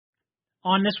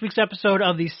On this week's episode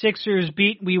of the Sixers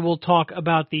Beat, we will talk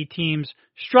about the team's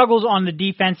struggles on the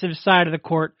defensive side of the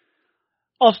court.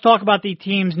 Also talk about the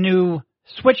team's new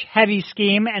switch-heavy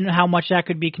scheme and how much that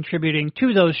could be contributing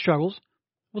to those struggles.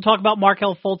 We'll talk about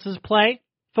Markelle Fultz's play,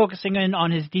 focusing in on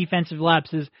his defensive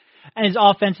lapses and his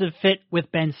offensive fit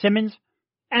with Ben Simmons.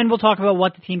 And we'll talk about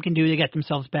what the team can do to get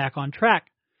themselves back on track.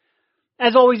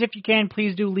 As always, if you can,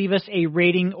 please do leave us a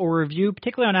rating or review,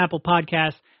 particularly on Apple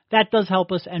Podcasts. That does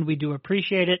help us, and we do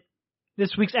appreciate it.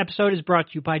 This week's episode is brought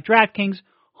to you by DraftKings,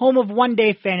 home of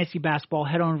one-day fantasy basketball.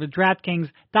 Head on over to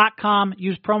DraftKings.com,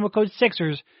 use promo code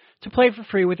Sixers to play for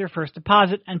free with your first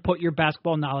deposit and put your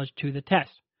basketball knowledge to the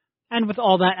test. And with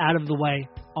all that out of the way,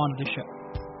 on to the show.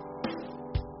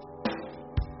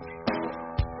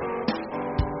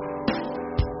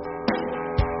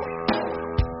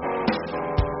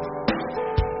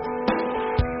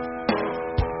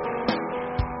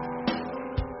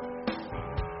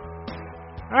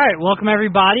 All right, welcome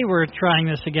everybody. We're trying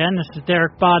this again. This is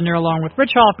Derek Bodner along with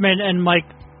Rich Hoffman and Mike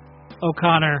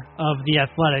O'Connor of The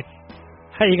Athletic.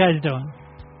 How you guys doing?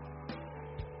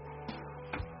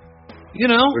 You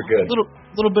know, we're good.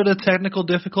 Little bit of technical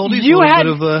difficulties. You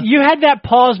had that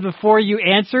pause before you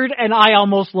answered, and I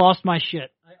almost lost my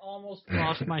shit.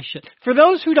 For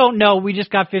those who don't know, we just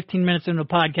got 15 minutes into the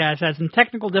podcast, had some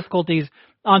technical difficulties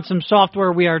on some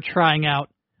software we are trying out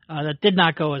that did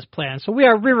not go as planned. So we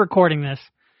are re-recording this,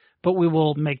 but we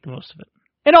will make the most of it.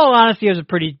 In all honesty, it was a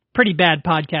pretty bad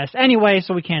podcast anyway,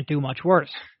 so we can't do much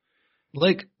worse.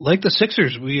 Like the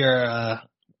Sixers, we're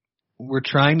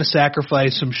trying to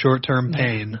sacrifice some short-term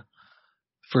pain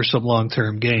for some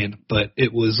long-term gain, but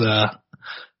it's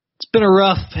been a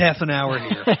rough half an hour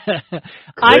here.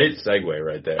 Great segue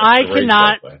right there. I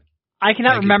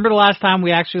cannot remember the last time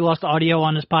we actually lost audio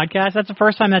on this podcast. That's the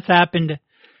first time that's happened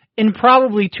in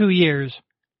probably 2 years.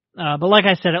 But like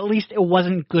I said, at least it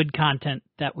wasn't good content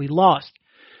that we lost.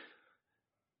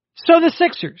 So the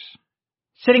Sixers,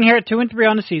 sitting here at 2-3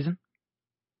 on the season.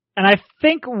 And I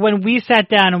think when we sat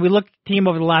down and we looked at the team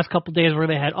over the last couple of days where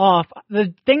they had off,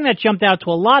 the thing that jumped out to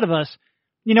a lot of us,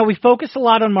 we focused a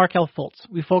lot on Markelle Fultz.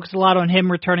 We focused a lot on him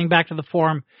returning back to the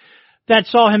form that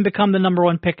saw him become the number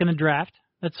one pick in the draft,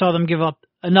 that saw them give up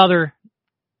another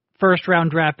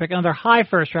first-round draft pick, another high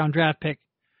first-round draft pick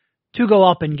to go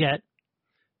up and get.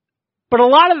 But a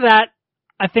lot of that,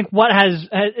 I think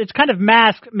it's kind of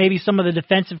masked maybe some of the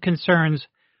defensive concerns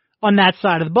on that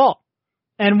side of the ball.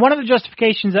 And one of the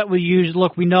justifications that we use,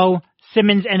 look, we know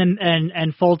Simmons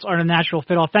and Fultz are a natural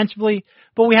fit offensively,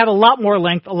 but we have a lot more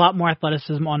length, a lot more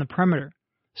athleticism on the perimeter.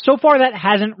 So far, that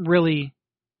hasn't really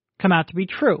come out to be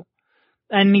true.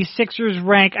 And the Sixers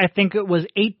rank, I think it was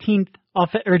 18th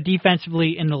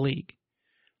defensively in the league.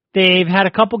 They've had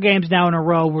a couple games now in a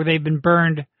row where they've been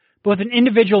burned both in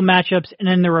individual matchups and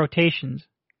in their rotations.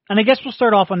 And I guess we'll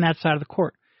start off on that side of the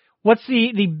court. What's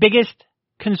the biggest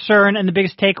concern and the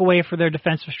biggest takeaway for their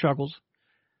defensive struggles?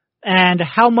 And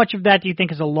how much of that do you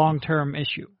think is a long-term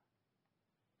issue?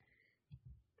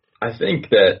 I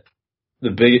think that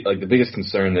the biggest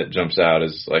concern that jumps out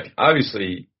is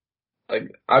obviously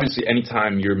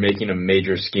anytime you're making a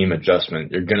major scheme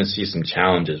adjustment, you're going to see some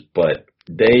challenges, but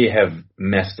they have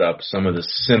messed up some of the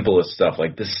simplest stuff,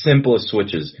 like the simplest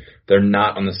switches. They're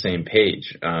not on the same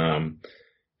page. And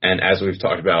as we've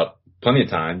talked about plenty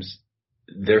of times,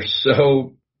 they're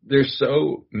so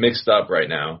mixed up right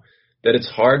now that it's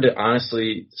hard to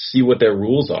honestly see what their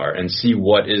rules are and see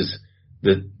what is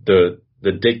the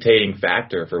dictating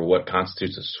factor for what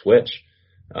constitutes a switch.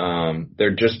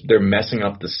 They're messing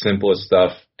up the simplest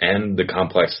stuff and the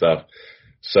complex stuff.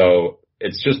 So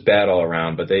it's just bad all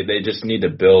around, but they just need to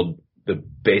build the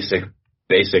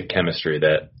basic chemistry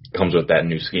that comes with that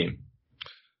new scheme.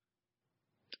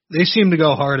 They seem to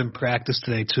go hard in practice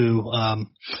today too.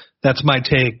 That's my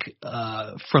take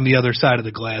from the other side of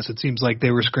the glass. It seems like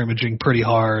they were scrimmaging pretty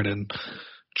hard and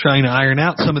trying to iron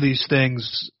out some of these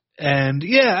things. And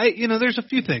there's a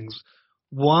few things.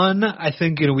 One, I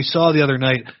think, we saw the other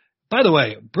night. By the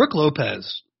way, Brook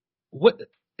Lopez,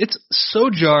 it's so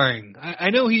jarring.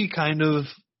 I know he kind of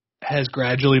has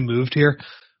gradually moved here.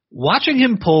 Watching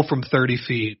him pull from 30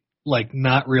 feet,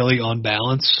 not really on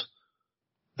balance,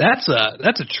 that's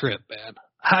a trip,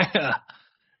 man.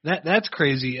 That's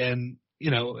crazy. And,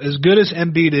 as good as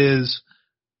Embiid is,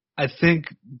 I think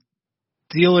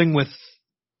dealing with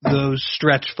those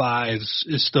stretch fives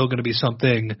is still going to be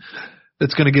something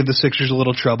that's going to give the Sixers a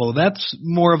little trouble. That's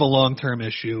more of a long-term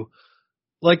issue.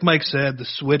 Like Mike said, the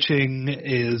switching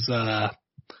it's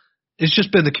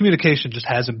just been, the communication just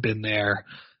hasn't been there.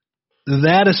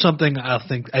 That is something I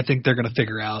think they're going to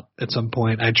figure out at some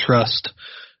point. I trust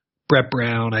Brett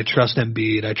Brown. I trust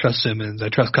Embiid. I trust Simmons. I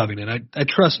trust Covington. I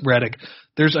trust Redick.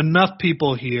 There's enough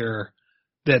people here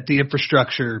that the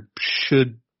infrastructure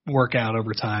should work out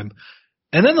over time.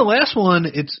 And then the last one,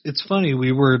 it's funny.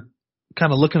 We were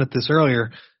kind of looking at this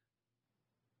earlier.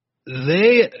 On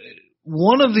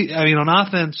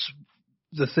offense,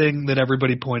 the thing that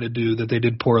everybody pointed to that they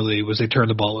did poorly was they turned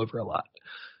the ball over a lot.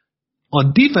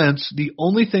 On defense, the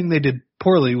only thing they did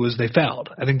poorly was they fouled.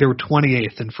 I think they were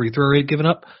 28th in free throw rate given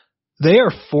up. They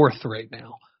are 4th right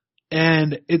now.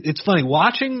 And it's funny,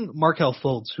 watching Markelle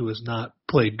Fultz, who has not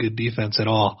played good defense at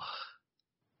all,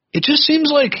 it just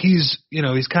seems like he's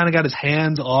kind of got his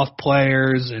hands off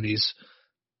players, and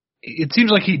it seems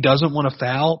like he doesn't want to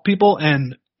foul people.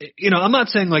 And, I'm not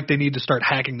saying like they need to start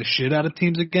hacking the shit out of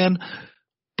teams again,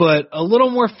 but a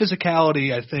little more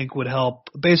physicality, I think, would help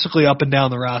basically up and down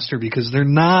the roster, because they're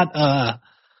not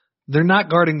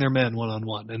guarding their men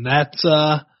one-on-one. And that's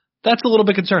a little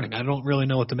bit concerning. I don't really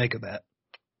know what to make of that.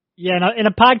 Yeah, in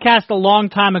a podcast a long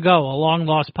time ago, a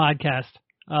long-lost podcast,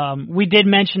 we did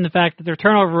mention the fact that their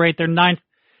turnover rate, they're ninth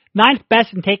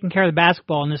best in taking care of the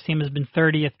basketball, and this team has been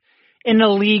 30th in the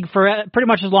league for pretty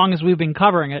much as long as we've been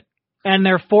covering it, and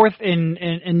they're 4th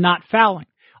in not fouling.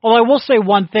 Although I will say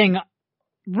one thing,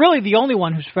 really the only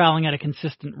one who's fouling at a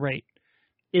consistent rate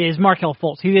is Markelle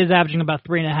Fultz. He is averaging about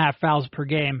 3.5 fouls per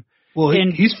game. Well,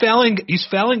 he's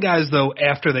fouling guys, though,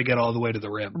 after they get all the way to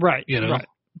the rim. Right. Right.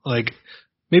 Like,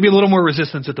 maybe a little more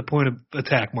resistance at the point of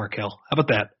attack, Markelle. How about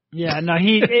that? Yeah, no,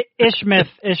 Ish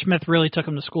Smith really took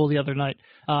him to school the other night.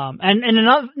 And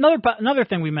another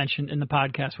thing we mentioned in the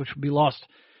podcast, which will be lost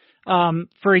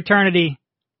for eternity,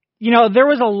 there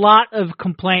was a lot of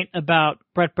complaint about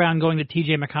Brett Brown going to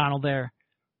T.J. McConnell there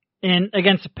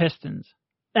against the Pistons.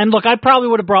 And look, I probably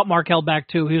would have brought Markelle back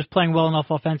too. He was playing well enough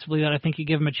offensively that I think you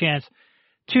give him a chance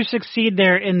to succeed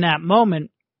there in that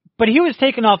moment. But he was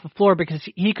taken off the floor because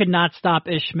he could not stop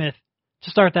Ish Smith to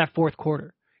start that fourth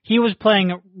quarter. He was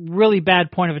playing a really bad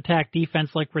point of attack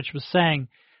defense, like Rich was saying.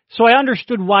 So I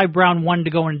understood why Brown wanted to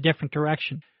go in a different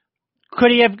direction.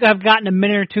 Could he have gotten a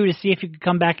minute or two to see if he could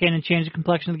come back in and change the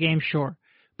complexion of the game? Sure.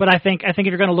 But I think if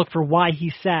you're going to look for why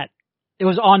he sat, it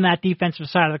was on that defensive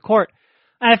side of the court.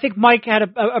 And I think Mike had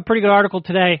a pretty good article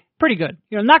today. Pretty good.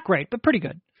 Not great, but pretty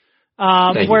good.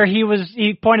 Where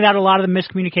he pointed out a lot of the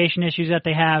miscommunication issues that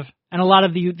they have and a lot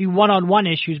of the one-on-one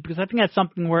issues, because I think that's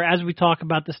something where, as we talk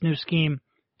about this new scheme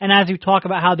and as we talk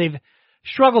about how they've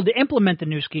struggled to implement the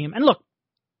new scheme, and look,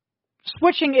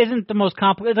 switching isn't the most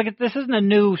complicated. Like, this isn't a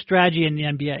new strategy in the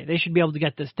NBA. They should be able to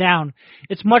get this down.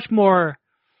 It's much more,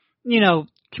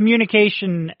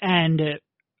 communication and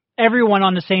everyone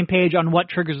on the same page on what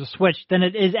triggers a switch than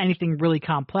it is anything really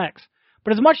complex.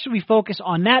 But as much as we focus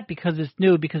on that because it's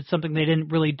new, because it's something they didn't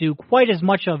really do quite as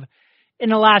much of in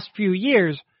the last few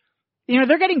years,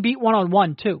 they're getting beat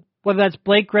one-on-one too. Whether that's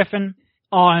Blake Griffin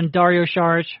on Dario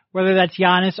Saric, whether that's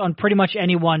Giannis on pretty much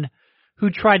anyone who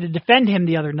tried to defend him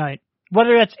the other night,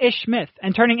 whether that's Ish Smith.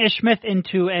 And turning Ish Smith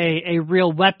into a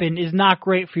real weapon is not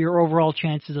great for your overall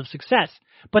chances of success.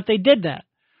 But they did that.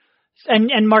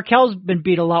 And Markelle's been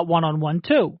beat a lot one-on-one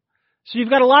too. So you've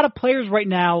got a lot of players right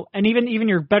now, and even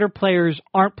your better players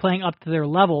aren't playing up to their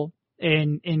level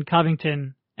in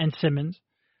Covington and Simmons.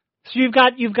 So you've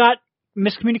got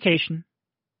miscommunication,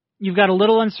 you've got a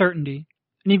little uncertainty,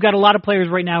 and you've got a lot of players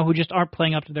right now who just aren't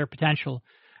playing up to their potential.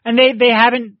 And they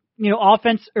haven't,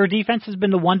 offense or defense has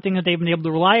been the one thing that they've been able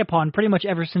to rely upon pretty much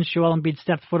ever since Joel Embiid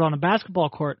stepped foot on a basketball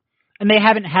court. And they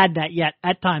haven't had that yet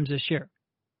at times this year.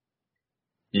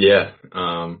 Yeah.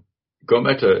 Going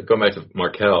back to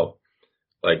Markelle,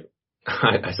 like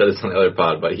I said this on the other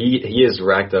pod, but he has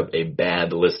racked up a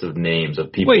bad list of names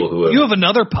of people who have. You have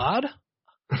another pod?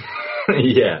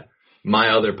 Yeah, my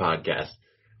other podcast.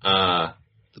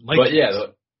 But yeah,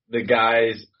 the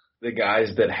guys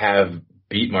that have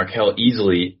beat Markelle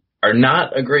easily are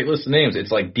not a great list of names.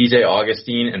 It's like DJ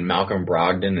Augustine and Malcolm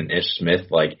Brogdon and Ish Smith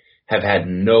have had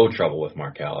no trouble with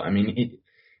Markelle. I mean,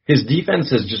 his defense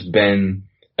has just been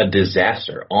a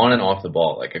disaster on and off the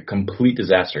ball, like a complete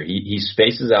disaster. He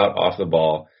spaces out off the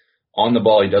ball. On the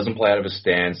ball, he doesn't play out of his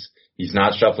stance. He's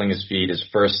not shuffling his feet. His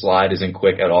first slide isn't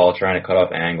quick at all, trying to cut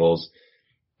off angles.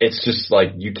 It's just like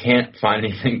you can't find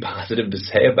anything positive to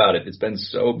say about it. It's been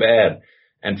so bad.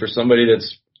 And for somebody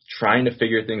that's trying to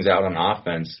figure things out on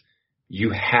offense,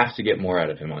 you have to get more out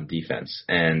of him on defense.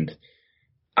 And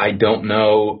I don't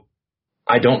know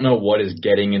what is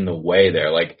getting in the way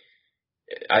there. Like,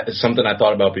 something I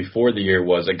thought about before the year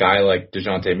was a guy like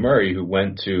DeJounte Murray, who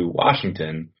went to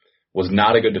Washington, was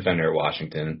not a good defender at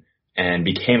Washington and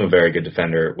became a very good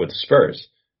defender with the Spurs.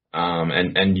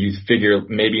 And you figure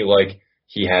maybe like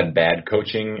he had bad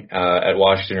coaching at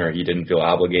Washington, or he didn't feel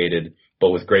obligated. But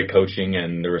with great coaching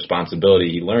and the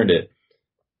responsibility, he learned it.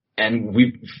 And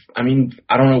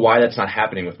I don't know why that's not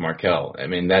happening with Markelle. I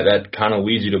mean, that kind of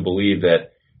leads you to believe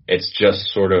that it's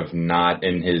just sort of not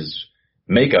in his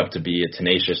makeup to be a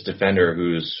tenacious defender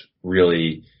who's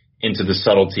really into the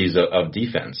subtleties of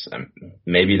defense.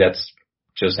 Maybe that's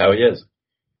just how he is.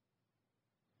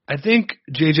 I think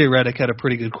J.J. Redick had a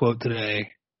pretty good quote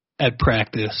today at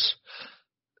practice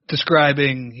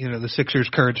describing, the Sixers'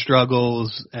 current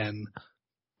struggles and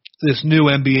this new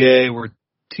NBA where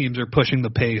teams are pushing the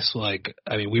pace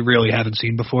we really haven't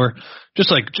seen before.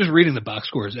 Just reading the box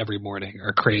scores every morning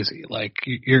are crazy. Like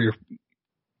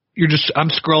I'm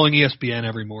scrolling ESPN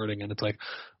every morning and it's like,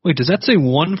 wait, does that say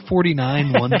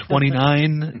 149,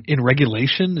 129 in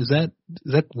regulation? Is that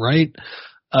right?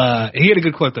 He had a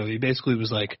good quote though. He basically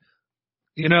was like,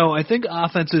 I think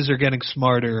offenses are getting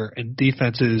smarter and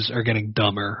defenses are getting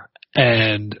dumber.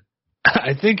 And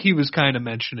I think he was kind of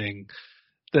mentioning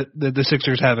that the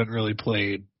Sixers haven't really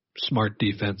played smart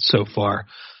defense so far.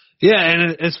 Yeah,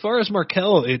 and as far as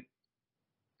Markelle,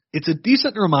 it's a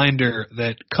decent reminder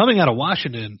that coming out of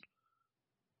Washington,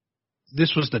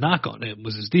 this was the knock on him,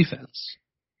 was his defense.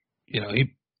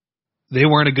 They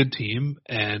weren't a good team,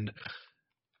 and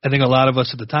I think a lot of us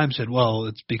at the time said, well,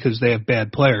 it's because they have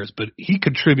bad players, but he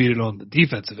contributed on the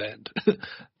defensive end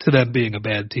to them being a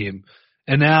bad team.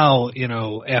 And now,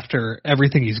 after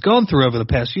everything he's gone through over the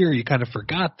past year, you kind of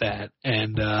forgot that.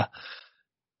 And,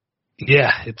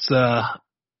 it's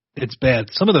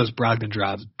bad. Some of those Brogdon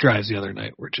drives the other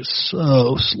night were just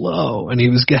so slow, and he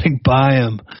was getting by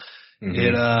him.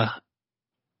 Mm-hmm.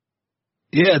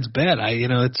 It's bad.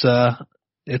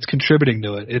 It's contributing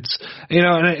to it.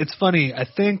 And it's funny. I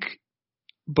think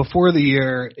before the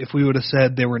year, if we would have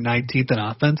said they were 19th in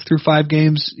offense through 5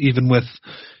 games, even with,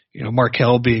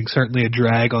 Markelle being certainly a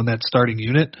drag on that starting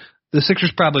unit, the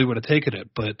Sixers probably would have taken it,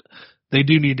 but they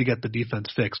do need to get the defense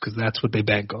fixed because that's what they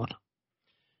bank on.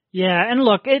 Yeah, and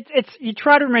look, it's you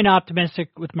try to remain optimistic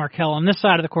with Markelle on this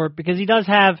side of the court because he does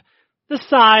have the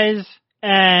size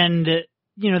and,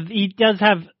 he does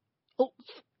have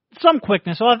some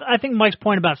quickness. So I think Mike's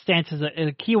point about stance is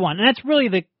a key one, and that's really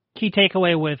the key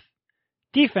takeaway with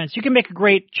defense. You can make a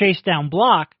great chase down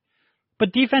block,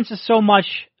 but defense is so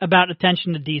much about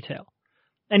attention to detail.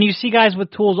 And you see guys with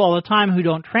tools all the time who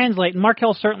don't translate, and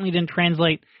Markelle certainly didn't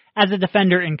translate as a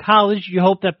defender in college. You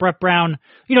hope that Brett Brown,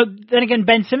 then again,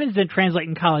 Ben Simmons didn't translate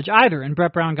in college either, and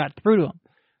Brett Brown got through to him.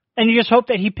 And you just hope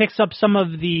that he picks up some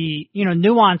of the,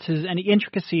 nuances and the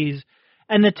intricacies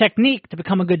and the technique to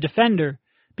become a good defender,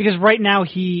 because right now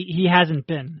he hasn't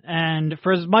been. And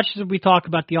for as much as we talk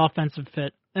about the offensive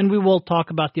fit, and we will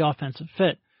talk about the offensive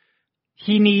fit,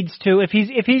 he needs to, if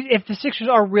the Sixers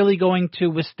are really going to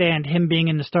withstand him being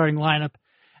in the starting lineup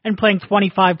and playing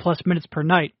 25 plus minutes per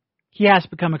night, he has to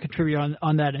become a contributor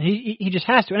on that, and he just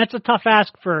has to. And it's a tough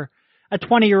ask for a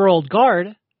 20-year-old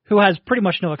guard who has pretty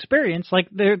much no experience. Like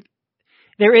there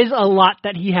is a lot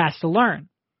that he has to learn.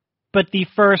 But the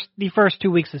first 2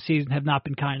 weeks of the season have not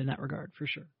been kind in that regard, for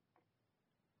sure.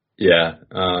 Yeah,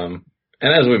 and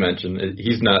as we mentioned,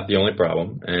 he's not the only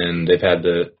problem, and they've had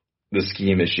the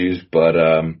scheme issues. But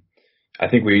I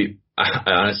think I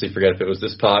honestly forget if it was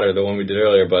this pod or the one we did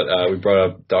earlier, but we brought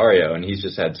up Dario, and he's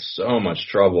just had so much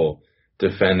trouble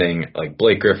defending. Like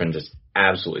Blake Griffin just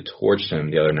absolutely torched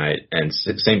him the other night, and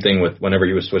same thing with whenever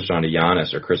he was switched on to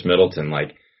Giannis or Chris Middleton.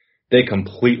 Like they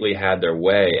completely had their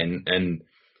way, and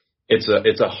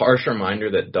it's a harsh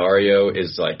reminder that Dario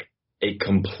is like a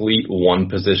complete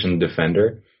one-position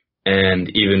defender, and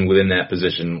even within that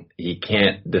position, he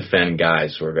can't defend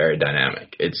guys who are very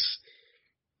dynamic.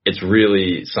 It's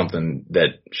really something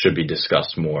that should be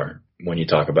discussed more when you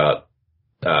talk about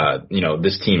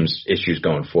this team's issues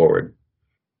going forward.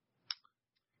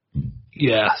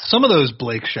 Yeah, some of those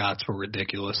Blake shots were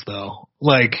ridiculous, though.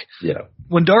 Like,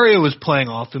 when Dario was playing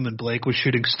off him and Blake was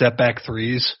shooting step-back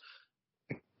threes,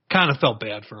 kind of felt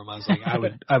bad for him. I was like,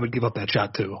 I would give up that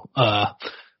shot too.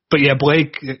 But yeah,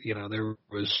 Blake, there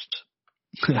was,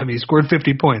 he scored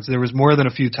 50 points. There was more than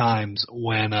a few times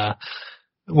when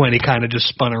he kind of just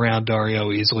spun around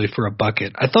Dario easily for a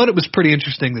bucket. I thought it was pretty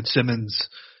interesting that Simmons,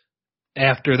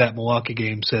 after that Milwaukee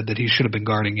game, said that he should have been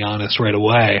guarding Giannis right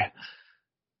away.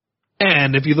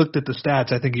 And if you looked at the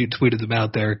stats, I think you tweeted them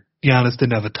out there, Giannis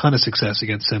didn't have a ton of success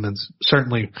against Simmons,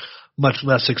 certainly much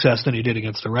less success than he did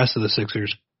against the rest of the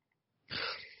Sixers.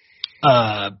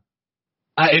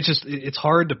 It's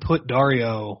hard to put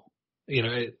Dario,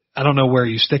 I don't know where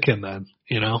you stick him then,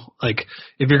 like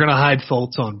if you're going to hide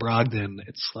Fultz on Brogdon,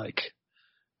 it's like,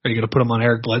 are you going to put him on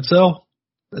Eric Bledsoe?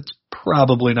 That's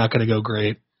probably not going to go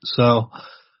great. So,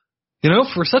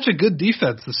 for such a good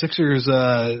defense, the Sixers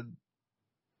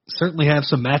certainly have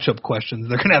some matchup questions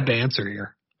they're going to have to answer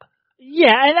here.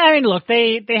 Yeah, and I mean, look,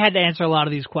 they had to answer a lot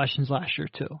of these questions last year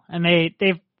too, and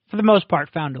they've for the most part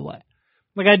found a way.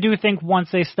 Like, I do think once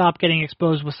they stop getting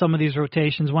exposed with some of these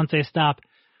rotations, once they stop,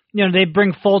 they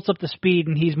bring Fultz up to speed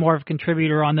and he's more of a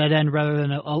contributor on that end rather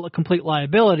than a complete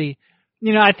liability.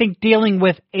 I think dealing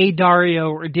with a Dario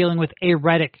or dealing with a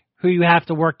Redick, who you have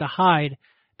to work to hide,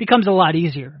 becomes a lot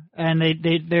easier. And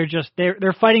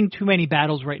they're fighting too many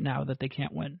battles right now that they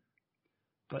can't win.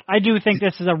 But I do think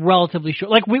this is a relatively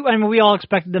short. We all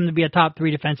expected them to be a top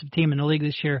 3 defensive team in the league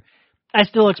this year. I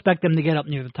still expect them to get up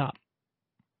near the top.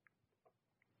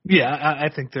 Yeah, I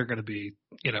think they're going to be,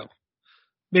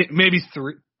 maybe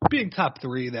 3. Being top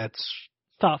 3, that's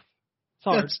tough.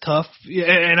 That's tough.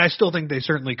 Yeah, and I still think they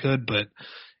certainly could, but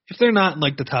if they're not in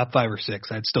like the top 5 or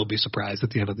 6, I'd still be surprised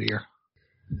at the end of the year.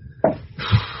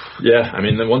 Yeah, I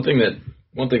mean, the one thing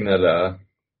that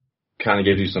kind of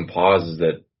gives you some pause is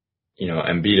that,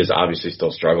 Embiid is obviously still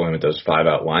struggling with those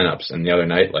 5-out lineups. And the other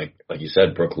night, like you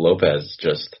said, Brook Lopez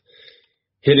just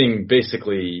hitting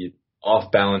basically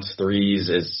off-balance threes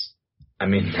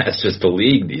that's just the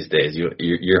league these days. You'd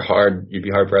be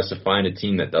hard pressed to find a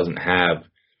team that doesn't have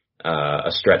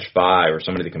a stretch 5 or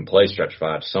somebody that can play stretch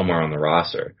 5 somewhere on the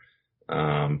roster.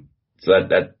 So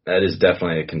that is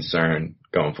definitely a concern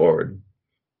going forward.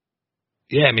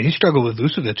 Yeah, I mean, he struggled with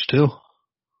Vucevic too.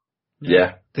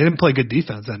 Yeah. They didn't play good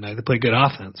defense that night. They played good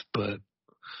offense, but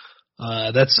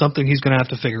that's something he's going to have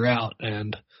to figure out.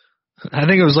 And I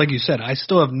think it was like you said, I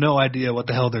still have no idea what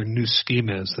the hell their new scheme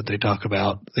is that they talk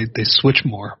about. They switch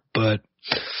more, but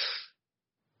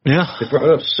yeah. They brought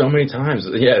it up so many times.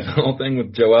 Yeah, the whole thing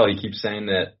with Joel, he keeps saying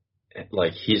that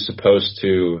like he's supposed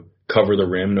to cover the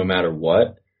rim no matter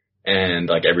what. And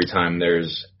like every time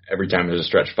there's a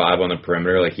stretch 5 on the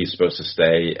perimeter, like he's supposed to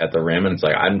stay at the rim, and it's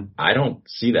like I don't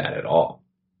see that at all.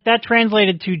 That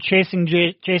translated to chasing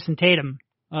Jason Tatum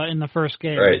in the first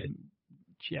game. Right.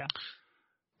 Yeah.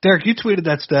 Derek, you tweeted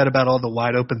that stat about all the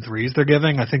wide open threes they're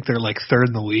giving. I think they're like 3rd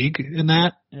in the league in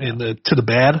that, to the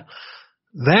bad.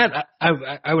 That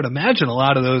I would imagine a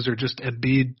lot of those are just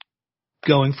Embiid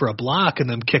going for a block and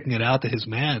then kicking it out to his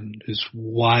man who's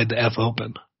wide the F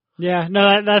open. Yeah,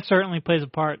 no, that certainly plays a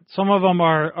part. Some of them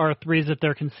are threes that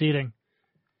they're conceding,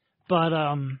 but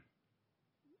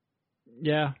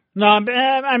yeah, no,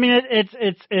 I mean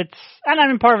it's and I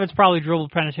mean part of it's probably dribble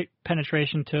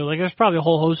penetration too. Like there's probably a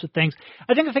whole host of things.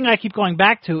 I think the thing I keep going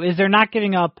back to is they're not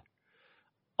giving up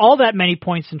all that many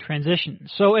points in transition.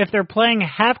 So if they're playing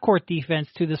half-court defense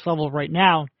to this level right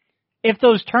now, if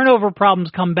those turnover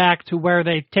problems come back to where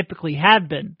they typically have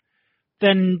been,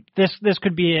 then this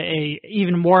could be a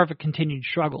even more of a continued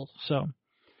struggle. So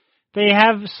they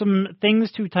have some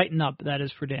things to tighten up, that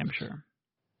is for damn sure.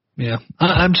 Yeah,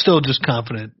 I'm still just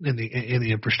confident in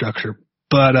the infrastructure,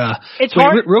 but it's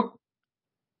hard.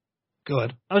 Go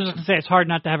ahead. I was just gonna say it's hard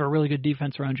not to have a really good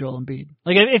defense around Joel Embiid.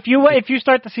 Like if you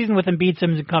start the season with Embiid,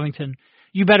 Simmons, and Covington,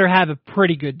 you better have a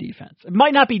pretty good defense. It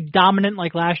might not be dominant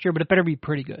like last year, but it better be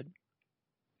pretty good.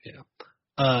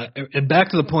 Yeah. And back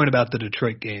to the point about the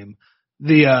Detroit game.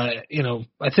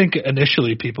 I think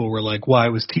initially people were like, why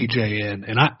was TJ in?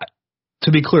 And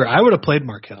to be clear, I would have played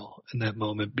Markelle in that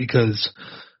moment because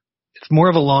it's more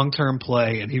of a long-term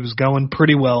play, and he was going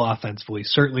pretty well offensively.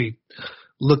 Certainly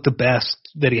looked the best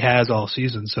that he has all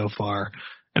season so far.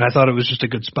 And I thought it was just a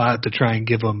good spot to try and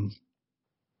give him,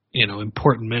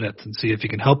 important minutes and see if he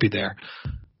can help you there.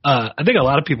 I think a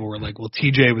lot of people were like, well,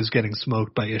 TJ was getting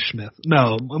smoked by Ish Smith.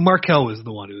 No, Markelle was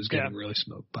the one who was getting really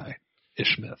smoked by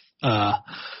Ish Smith.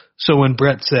 So when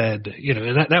Brett said,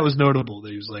 and that was notable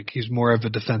that he was like, he's more of a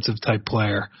defensive type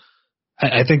player.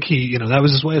 I think he, that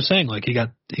was his way of saying like he got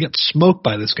smoked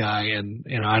by this guy, and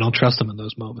I don't trust him in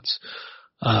those moments.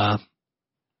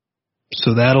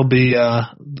 So that'll be the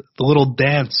little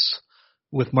dance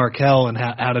with Markelle and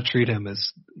how to treat him.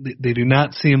 Is they do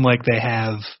not seem like they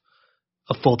have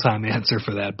a full-time answer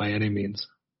for that by any means.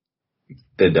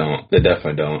 They don't. They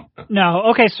definitely don't.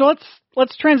 No. Okay, so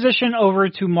let's transition over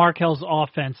to Markelle's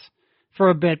offense for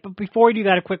a bit. But before we do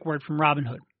that, a quick word from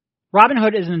Robinhood.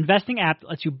 Robinhood is an investing app that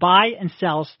lets you buy and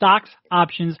sell stocks,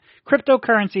 options,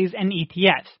 cryptocurrencies, and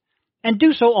ETFs, and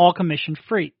do so all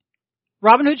commission-free.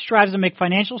 Robinhood strives to make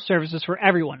financial services for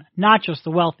everyone, not just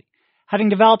the wealthy, having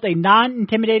developed a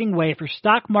non-intimidating way for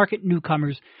stock market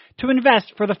newcomers to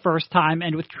invest for the first time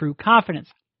and with true confidence,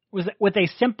 with a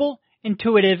simple,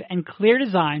 intuitive, and clear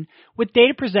design with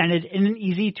data presented in an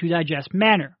easy-to-digest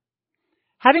manner.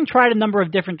 Having tried a number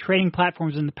of different trading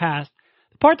platforms in the past,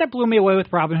 the part that blew me away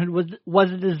with Robinhood was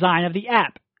the design of the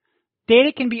app.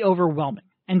 Data can be overwhelming.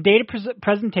 and data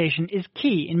presentation is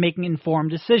key in making informed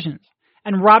decisions,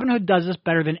 and Robinhood does this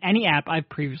better than any app I've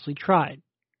previously tried.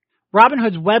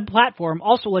 Robinhood's web platform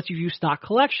also lets you view stock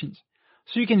collections,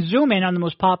 so you can zoom in on the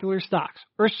most popular stocks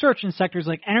or search in sectors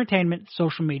like entertainment,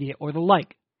 social media, or the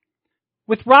like.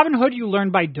 With Robinhood, you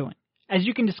learn by doing, as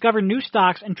you can discover new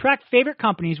stocks and track favorite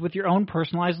companies with your own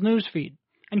personalized news feed,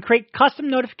 and create custom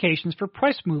notifications for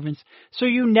price movements so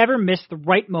you never miss the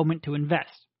right moment to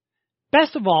invest.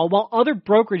 Best of all, while other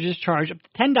brokerages charge up to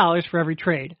 $10 for every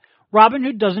trade,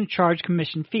 Robinhood doesn't charge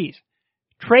commission fees.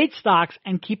 Trade stocks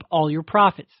and keep all your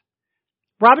profits.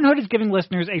 Robinhood is giving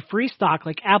listeners a free stock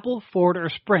like Apple, Ford, or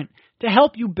Sprint to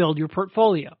help you build your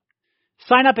portfolio.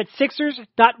 Sign up at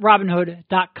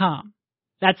Sixers.Robinhood.com.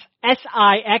 That's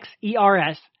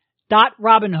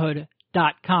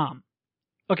SIXERS.Robinhood.com.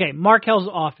 Okay, Markel's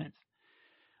offense.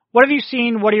 What have you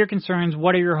seen? What are your concerns?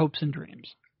 What are your hopes and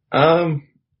dreams?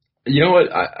 You know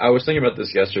what? I was thinking about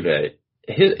this yesterday.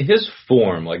 His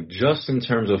form, like just in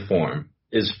terms of form,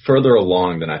 is further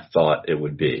along than I thought it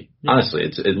would be. Yeah. Honestly,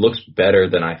 it looks better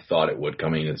than I thought it would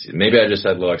coming into the season. Maybe I just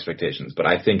had low expectations, but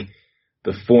I think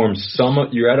the form,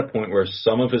 you're at a point where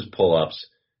some of his pull-ups,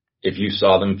 if you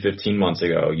saw them 15 months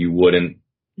ago, you wouldn't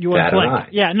bat an eye.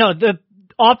 Yeah, no,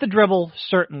 off the dribble,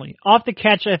 certainly. Off the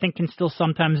catch, I think, can still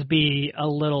sometimes be a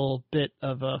little bit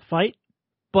of a fight,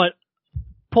 but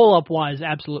pull-up-wise,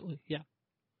 absolutely, yeah.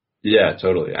 Yeah,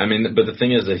 totally. I mean, but the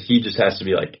thing is that he just has to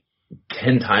be like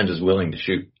 10 times as willing to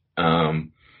shoot.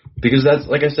 Because that's,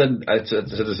 like I said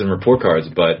this in report cards,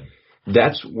 but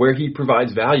that's where he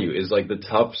provides value is like the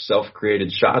tough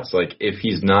self-created shots. Like if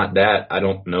he's not that, I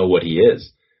don't know what he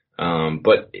is.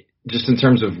 But just in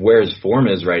terms of where his form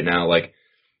is right now, like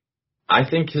I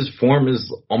think his form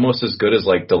is almost as good as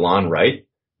like DeLon Wright.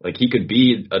 Like he could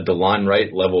be a DeLon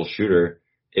Wright level shooter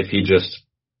if he just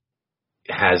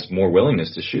has more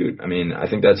willingness to shoot. I mean, I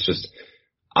think that's just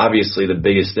obviously the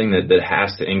biggest thing that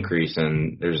has to increase,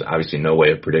 and there's obviously no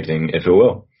way of predicting if it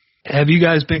will. Have you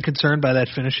guys been concerned by that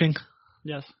finishing?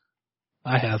 Yes.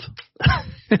 I have.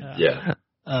 Yeah.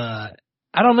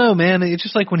 I don't know, man. It's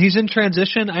just like when he's in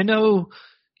transition, I know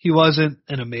he wasn't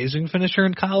an amazing finisher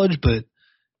in college, but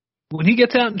when he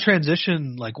gets out in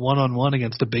transition, like one-on-one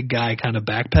against a big guy kind of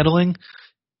backpedaling,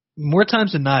 more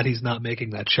times than not, he's not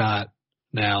making that shot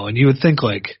now. And you would think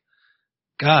like,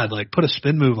 God, like put a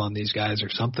spin move on these guys or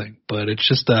something. But it's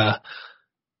just a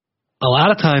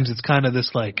lot of times it's kind of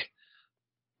this like,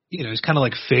 you know, he's kind of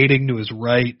like fading to his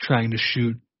right, trying to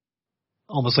shoot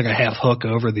almost like a half hook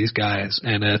over these guys,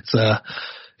 and it's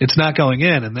not going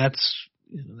in, and that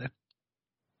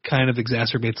kind of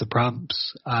exacerbates the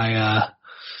problems. The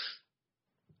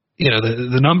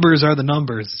numbers are the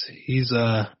numbers.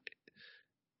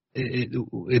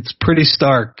 It's pretty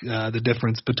stark, the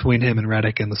difference between him and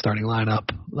Redick in the starting lineup.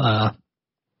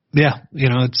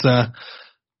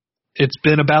 It's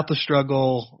been about the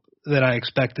struggle that I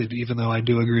expected, even though I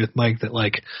do agree with Mike that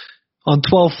like on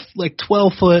 12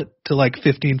 foot to like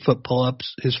 15 foot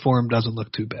pull-ups, his form doesn't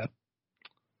look too bad.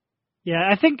 Yeah,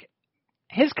 I think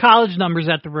his college numbers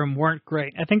at the rim weren't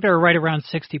great. I think they were right around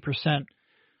 60%.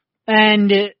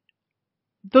 And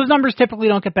those numbers typically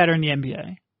don't get better in the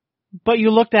NBA. But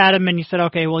you looked at him and you said,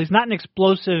 okay, well, he's not an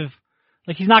explosive,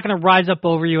 like he's not going to rise up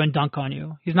over you and dunk on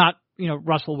you. He's not,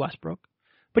 Russell Westbrook.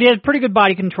 But he has pretty good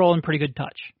body control and pretty good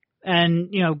touch.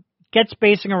 And, get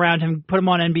spacing around him, put him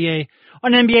on NBA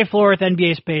floor with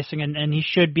NBA spacing, and he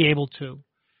should be able to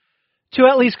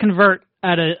at least convert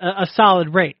at a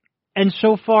solid rate. And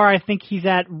so far, I think he's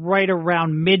at right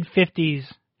around mid-50s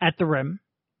at the rim,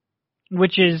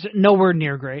 which is nowhere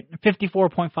near great,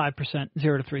 54.5%,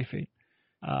 0 to 3 feet.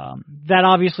 That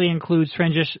obviously includes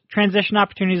transition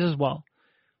opportunities as well.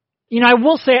 I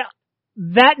will say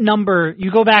that number,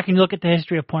 you go back and you look at the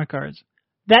history of point guards,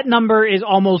 that number is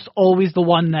almost always the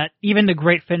one that even the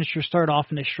great finishers start off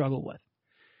and they struggle with.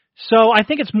 So I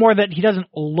think it's more that he doesn't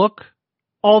look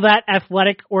all that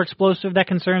athletic or explosive that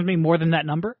concerns me more than that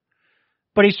number.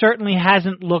 But he certainly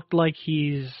hasn't looked like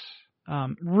he's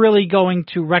really going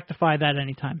to rectify that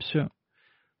anytime soon.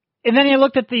 And then you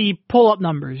looked at the pull-up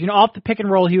numbers. Off the pick and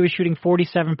roll, he was shooting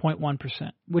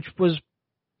 47.1%, which was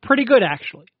pretty good,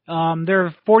 actually. There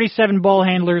are 47 ball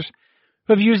handlers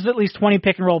who have used at least 20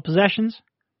 pick and roll possessions.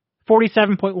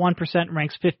 47.1%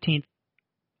 ranks 15th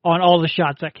on all the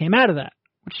shots that came out of that,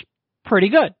 which is pretty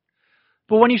good.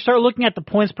 But when you start looking at the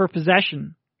points per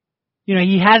possession,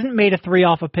 he hasn't made a three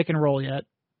off a pick and roll yet.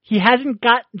 He hasn't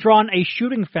drawn a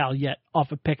shooting foul yet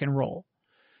off a pick and roll.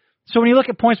 So when you look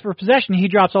at points per possession, he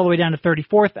drops all the way down to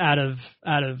 34th out of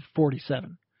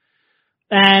 47.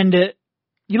 And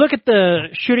you look at the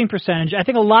shooting percentage, I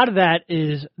think a lot of that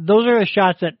is those are the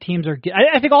shots that teams are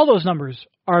I think all those numbers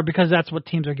are because that's what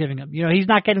teams are giving him. You know, he's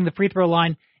not getting the free throw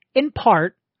line in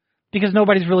part because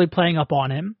nobody's really playing up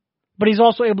on him, but he's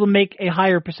also able to make a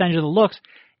higher percentage of the looks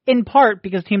in part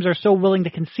because teams are so willing to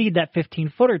concede that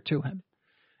 15-footer to him.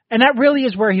 And that really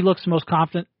is where he looks most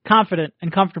confident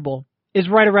and comfortable, is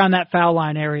right around that foul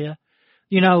line area.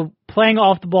 You know, playing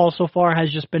off the ball so far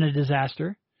has just been a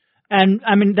disaster. And,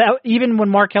 I mean, that, even when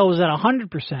Markelle was at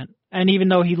 100%, and even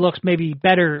though he looks maybe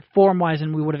better form-wise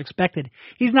than we would have expected,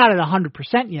 he's not at 100%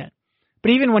 yet.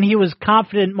 But even when he was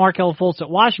confident Markelle Fultz at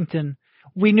Washington,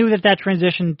 we knew that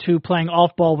transition to playing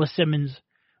off-ball with Simmons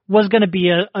was going to be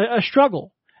a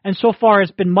struggle. And so far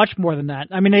it's been much more than that.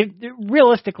 I mean,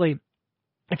 realistically,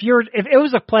 if it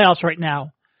was the playoffs right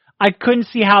now, I couldn't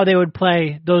see how they would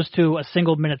play those two a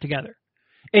single minute together.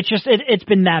 It's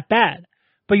been that bad.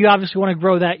 But you obviously want to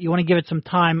grow that. You want to give it some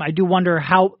time. I do wonder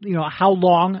how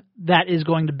long that is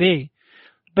going to be.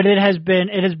 But it has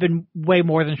been way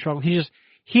more than a struggle.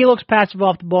 He looks passive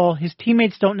off the ball. His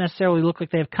teammates don't necessarily look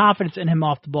like they have confidence in him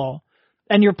off the ball.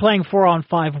 And you're playing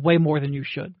 4-on-5 way more than you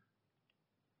should.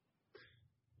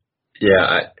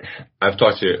 Yeah, I've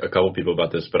talked to a couple people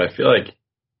about this, but I feel like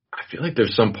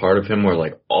there's some part of him where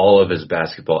like all of his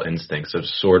basketball instincts have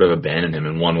sort of abandoned him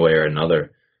in one way or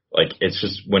another. Like, it's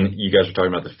just when you guys were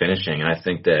talking about the finishing, and I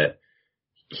think that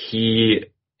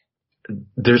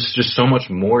there's just so much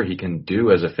more he can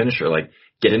do as a finisher. Like,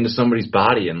 get into somebody's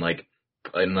body and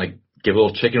give a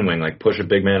little chicken wing, like push a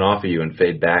big man off of you and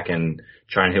fade back and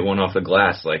try and hit one off the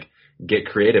glass. Like, get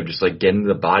creative, just like get into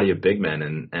the body of big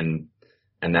men and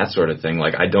that sort of thing.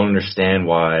 Like, I don't understand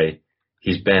why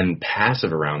he's been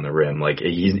passive around the rim. Like,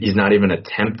 he's not even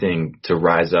attempting to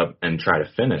rise up and try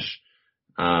to finish.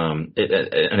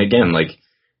 And again, like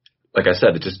I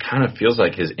said, it just kind of feels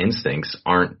like his instincts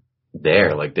aren't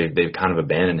there. Like they've kind of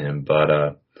abandoned him.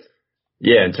 But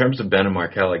yeah, in terms of Ben and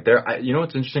Markelle, like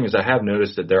what's interesting is I have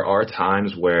noticed that there are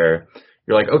times where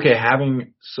you're like, okay,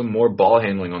 having some more ball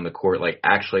handling on the court like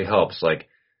actually helps. Like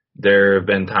there have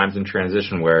been times in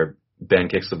transition where Ben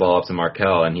kicks the ball up to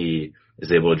Markelle and he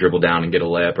is able to dribble down and get a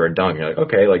layup or a dunk. You're like,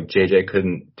 okay, like JJ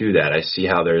couldn't do that. I see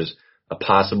how there's a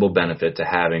possible benefit to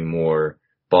having more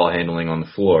ball handling on the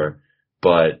floor.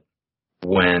 But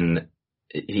when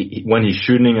he's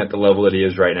shooting at the level that he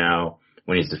is right now,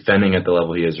 when he's defending at the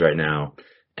level he is right now,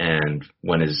 and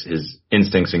when his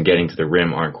instincts in getting to the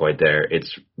rim aren't quite there,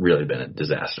 it's really been a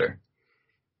disaster.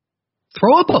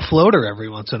 Throw up a floater every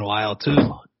once in a while too,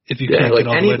 if you can't get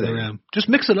all the way to the rim. Just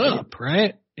mix it up,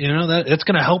 right? You know, it's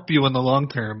going to help you in the long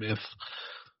term if,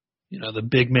 you know, the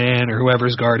big man or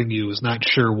whoever's guarding you is not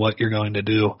sure what you're going to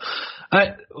do.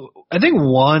 I think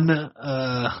one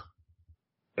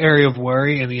area of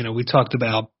worry, and, you know, we talked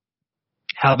about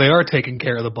how they are taking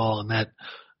care of the ball, and that,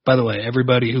 by the way,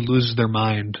 everybody who loses their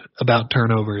mind about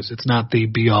turnovers, it's not the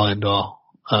be-all, end-all.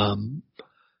 A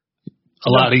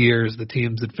lot of years, the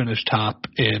teams that finish top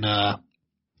in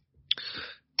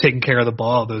taking care of the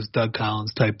ball, those Doug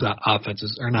Collins type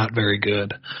offenses are not very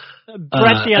good.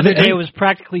 Brett the other day was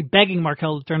practically begging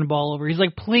Markelle to turn the ball over. He's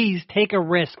like, please take a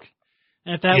risk.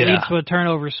 And if that leads to a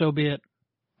turnover, so be it.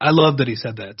 I love that he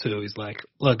said that too. He's like,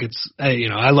 look,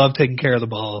 I love taking care of the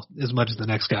ball as much as the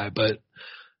next guy, but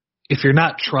if you're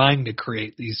not trying to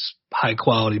create these high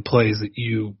quality plays that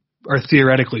you are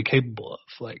theoretically capable of,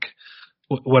 like,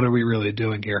 what are we really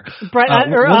doing here? Brett,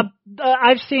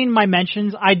 I've seen my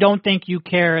mentions. I don't think you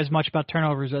care as much about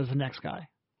turnovers as the next guy.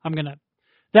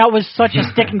 That was such a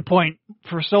sticking point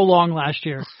for so long last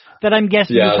year that I'm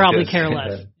guessing you probably care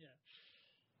less.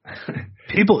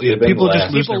 People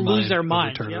just lose their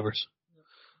minds over turnovers.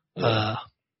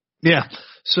 Yep.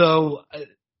 So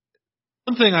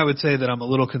one thing I would say that I'm a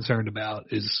little concerned about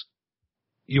is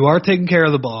you are taking care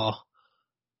of the ball.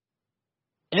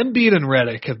 Embiid and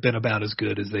Redick have been about as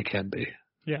good as they can be.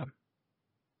 Yeah.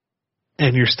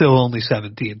 And you're still only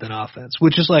 17th in offense,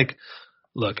 which is like,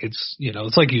 look, it's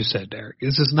like you said, Derek.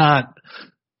 This is not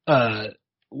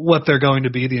what they're going to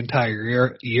be the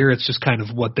entire year. It's just kind of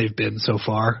what they've been so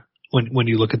far when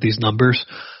you look at these numbers.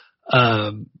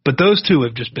 But those two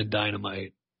have just been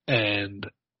dynamite. And,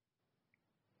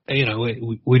 you know,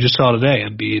 we just saw today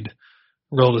Embiid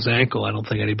rolled his ankle. I don't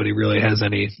think anybody really has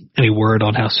any word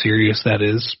on how serious that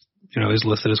is. You know, he's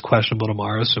listed as questionable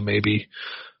tomorrow, so maybe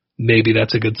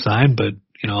that's a good sign, but,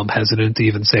 you know, I'm hesitant to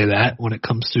even say that when it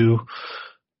comes to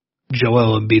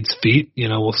Joel Embiid's feet. You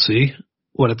know, we'll see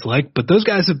what it's like. But those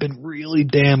guys have been really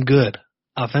damn good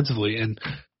offensively. And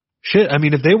shit, I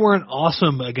mean, if they weren't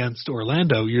awesome against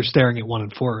Orlando, you're staring at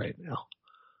 1-4 right now.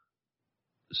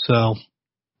 So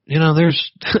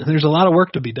there's there's a lot of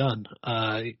work to be done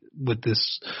with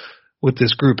this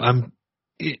group. I'm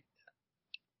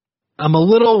a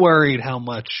little worried how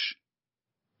much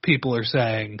people are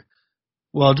saying,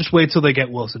 well, just wait till they get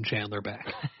Wilson Chandler back.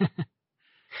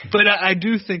 But I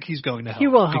do think he's going to help. He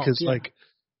will help, because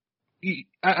yeah.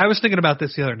 I was thinking about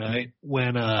this the other night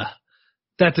when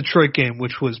that Detroit game,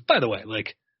 which was, by the way,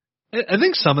 I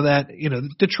think some of that,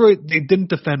 Detroit, they didn't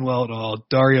defend well at all.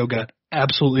 Dario got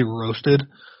absolutely roasted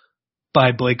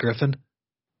by Blake Griffin.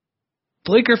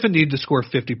 Blake Griffin needed to score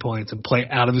 50 points and play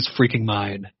out of his freaking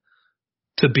mind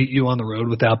to beat you on the road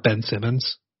without Ben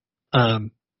Simmons.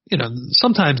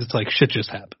 Sometimes it's like shit just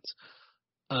happens.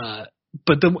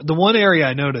 But the one area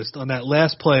I noticed on that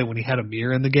last play when he had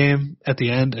Amir in the game at the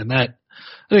end, and I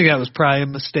think that was probably a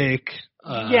mistake.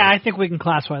 Yeah, I think we can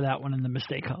classify that one in the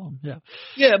mistake column. Yeah.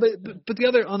 Yeah, but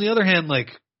on the other hand,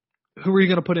 who are you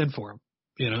going to put in for him?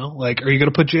 Are you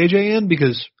going to put JJ in?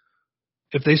 Because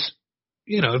if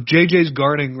if JJ's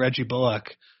guarding Reggie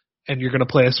Bullock and you're going to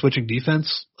play a switching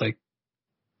defense,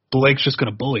 Blake's just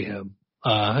going to bully him,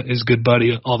 his good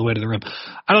buddy, all the way to the rim.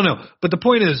 I don't know. But the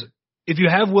point is, if you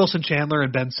have Wilson Chandler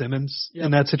and Ben Simmons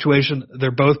in that situation, they're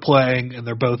both playing and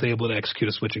they're both able to execute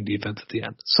a switching defense at the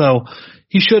end. So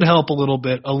he should help a little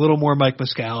bit, a little more Mike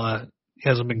Muscala. He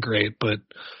hasn't been great, but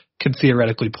can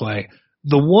theoretically play.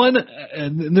 The one,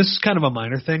 and this is kind of a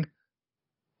minor thing,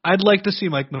 I'd like to see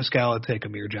Mike Muscala take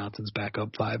Amir Johnson's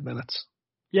backup 5 minutes.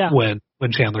 Yeah. When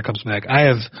Chandler comes back. I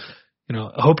have,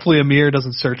 hopefully Amir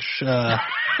doesn't search,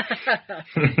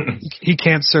 he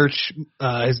can't search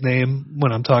his name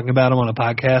when I'm talking about him on a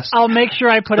podcast. I'll make sure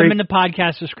I put him in the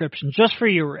podcast description just for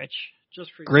you, Rich.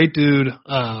 Just for you. Great dude.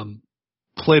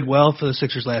 Played well for the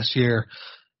Sixers last year.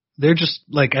 They're just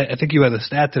I think you had the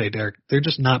stat today, Derek. They're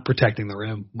just not protecting the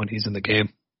rim when he's in the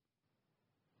game.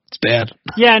 It's bad.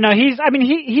 Yeah, no, he's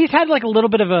had a little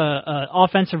bit of a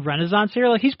offensive renaissance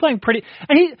here. He's playing pretty,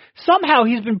 and somehow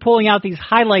he's been pulling out these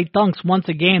highlight dunks once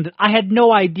a game that I had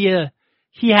no idea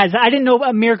he has. I didn't know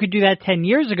Amir could do that 10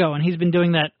 years ago, and he's been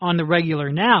doing that on the regular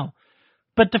now.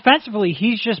 But defensively,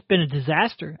 he's just been a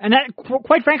disaster. And that,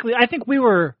 quite frankly, I think we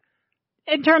were,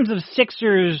 in terms of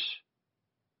Sixers,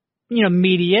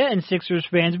 media and Sixers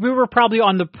fans, we were probably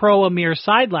on the pro Amir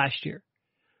side last year.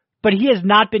 But he has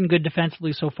not been good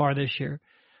defensively so far this year.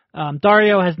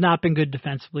 Dario has not been good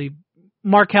defensively.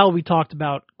 Markelle, we talked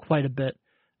about quite a bit.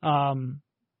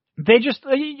 They just,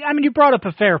 you brought up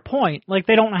a fair point.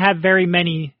 They don't have very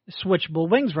many switchable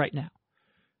wings right now.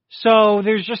 So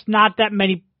there's just not that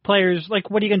many players.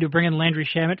 What are you going to do? Bring in Landry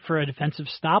Shamet for a defensive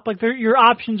stop? Your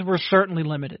options were certainly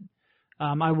limited.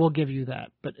 I will give you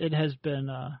that. But it has been,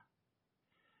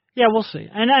 we'll see.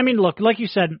 And look, like you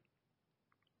said,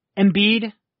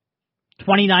 Embiid,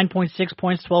 29.6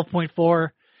 points, 12.4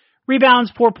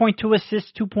 rebounds, 4.2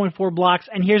 assists, 2.4 blocks,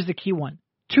 and here's the key one: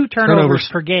 2 turnovers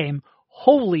per game.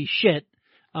 Holy shit!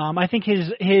 I think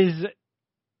his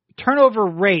turnover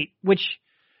rate, which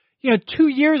 2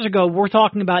 years ago we're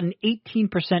talking about an 18%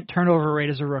 turnover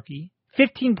rate as a rookie,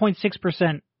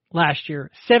 15.6% last year,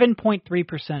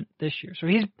 7.3% this year. So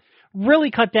he's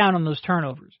really cut down on those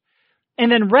turnovers.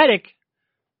 And then Redick,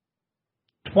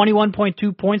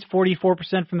 21.2 points,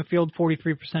 44% from the field,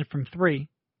 43% from 3.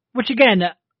 Which again,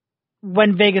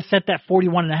 when Vegas set that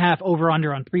 41.5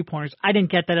 over-under on 3-pointers, I didn't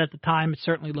get that at the time. It's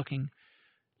certainly looking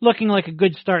like a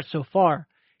good start so far.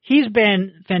 He's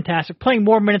been fantastic, playing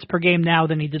more minutes per game now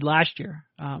than he did last year.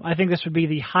 I think this would be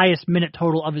the highest minute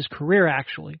total of his career,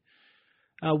 actually,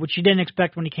 which he didn't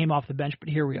expect when he came off the bench, but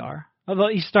here we are. Although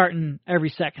he's starting every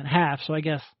second half, so I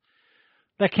guess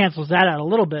that cancels that out a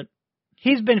little bit.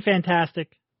 He's been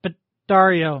fantastic, but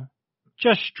Dario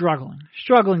just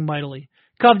struggling mightily.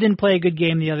 Cove didn't play a good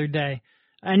game the other day.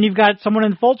 And you've got someone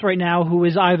in Fultz right now who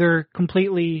is either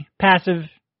completely passive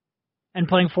and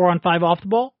playing 4-on-5 off the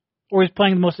ball, or he's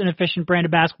playing the most inefficient brand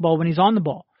of basketball when he's on the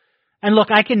ball. And look,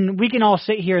 we can all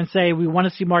sit here and say we want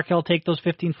to see Markelle take those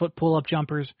 15-foot pull-up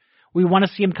jumpers. We want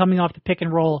to see him coming off the pick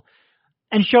and roll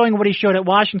and showing what he showed at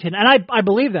Washington. And I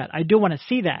believe that. I do want to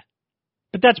see that.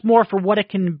 But that's more for what it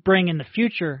can bring in the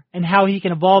future and how he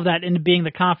can evolve that into being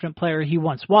the confident player he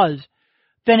once was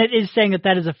than it is saying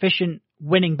that is efficient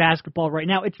winning basketball right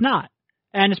now. It's not.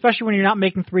 And especially when you're not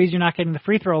making threes, you're not getting the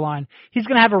free throw line. He's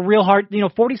going to have a real hard,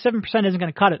 47% isn't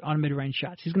going to cut it on mid-range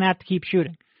shots. He's going to have to keep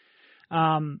shooting.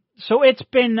 So it's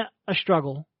been a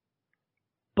struggle.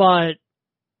 But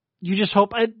you just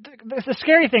hope, the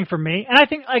scary thing for me, and I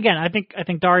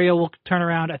think Dario will turn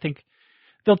around. I think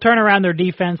they'll turn around their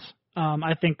defense.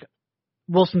 I think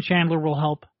Wilson Chandler will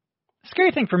help. The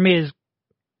scary thing for me is,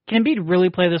 can Embiid really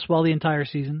play this well the entire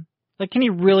season? Can he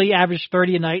really average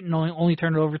 30 a night and only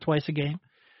turn it over twice a game?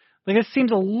 Like, this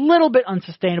seems a little bit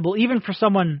unsustainable, even for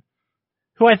someone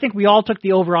who I think we all took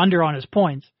the over-under on his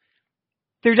points.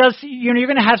 You're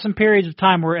going to have some periods of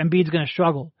time where Embiid's going to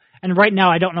struggle. And right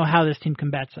now, I don't know how this team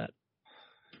combats that.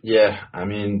 Yeah, I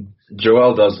mean,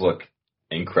 Joel does look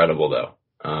incredible, though.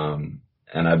 And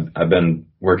I've been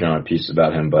working on a piece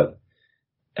about him, but,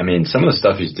 I mean, some of the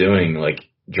stuff he's doing, like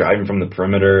driving from the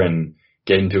perimeter and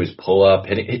getting to his pull-up,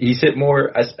 he's hit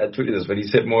more, I tweeted this, but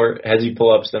he's hit more hezzy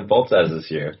pull-ups than Fultz has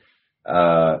this year.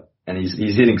 And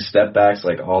he's hitting step backs,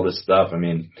 like all this stuff. I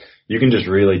mean, you can just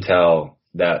really tell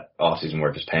that offseason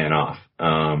work is paying off.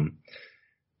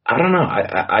 I don't know.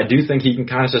 I do think he can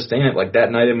kind of sustain it. Like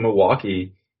that night in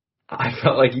Milwaukee, I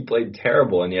felt like he played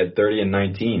terrible and he had 30 and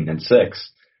 19 and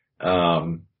 6.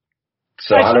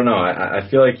 So I don't know. I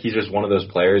feel like he's just one of those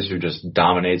players who just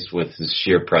dominates with his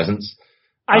sheer presence.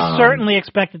 I certainly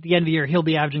expect at the end of the year he'll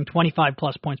be averaging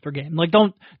 25-plus points per game. Like,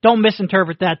 don't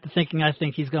misinterpret that to thinking I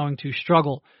think he's going to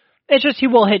struggle. It's just he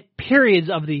will hit periods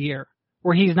of the year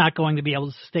where he's not going to be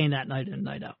able to sustain that night in and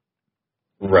night out.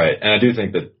 Right, and I do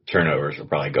think the turnovers will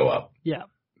probably go up. Yeah.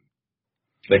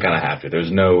 They kind of have to.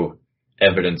 There's no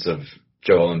evidence of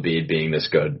Joel Embiid being this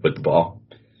good with the ball.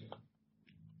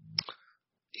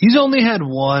 He's only had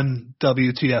one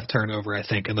WTF turnover, I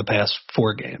think, in the past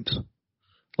 4 games.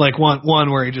 Like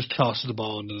one where he just tosses the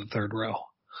ball into the third row.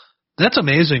 That's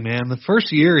amazing, man. The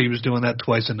first year he was doing that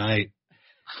twice a night.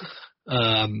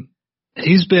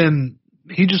 He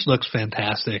just looks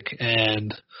fantastic.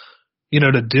 And,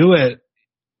 to do it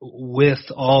with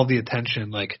all the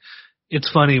attention, like,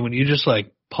 it's funny when you just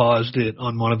like paused it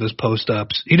on one of his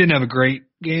post-ups. He didn't have a great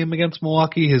game against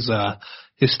Milwaukee. His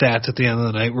stats at the end of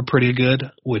the night were pretty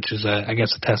good, which is, I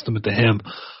guess, a testament to him.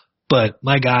 But,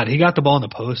 my God, he got the ball in the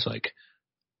post. Like,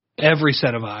 every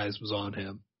set of eyes was on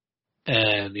him.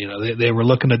 And, they were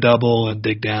looking to double and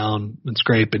dig down and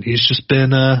scrape. And he's just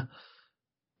been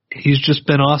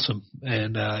awesome.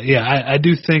 And, I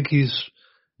do think he's,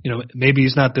 maybe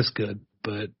he's not this good,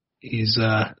 but he's,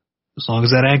 as long as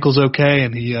that ankle's okay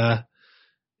and he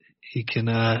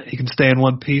can stay in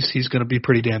one piece, he's going to be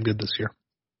pretty damn good this year.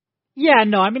 Yeah,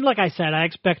 no, I mean, like I said, I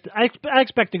expect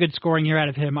a good scoring year out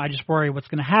of him. I just worry what's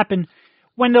going to happen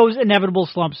when those inevitable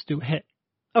slumps do hit.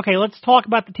 Okay, let's talk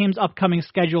about the team's upcoming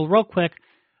schedule real quick,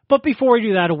 but before we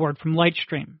do that, a word from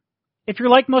Lightstream. If you're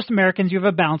like most Americans, you have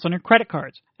a balance on your credit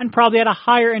cards, and probably at a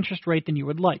higher interest rate than you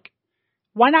would like.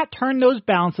 Why not turn those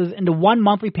balances into one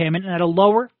monthly payment and at a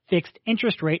lower fixed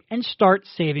interest rate and start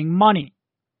saving money?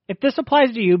 If this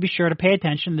applies to you, be sure to pay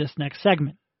attention to this next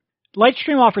segment.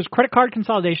 Lightstream offers credit card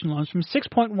consolidation loans from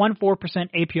 6.14%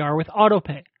 APR with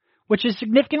AutoPay, which is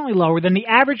significantly lower than the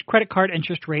average credit card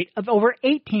interest rate of over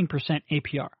 18%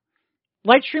 APR.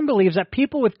 Lightstream believes that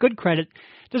people with good credit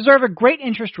deserve a great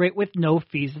interest rate with no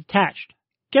fees attached.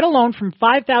 Get a loan from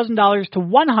 $5,000 to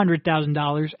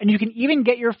 $100,000, and you can even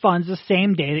get your funds the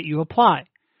same day that you apply.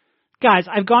 Guys,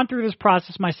 I've gone through this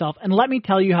process myself, and let me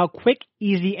tell you how quick,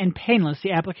 easy, and painless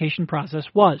the application process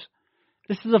was.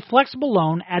 This is a flexible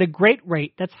loan at a great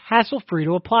rate that's hassle-free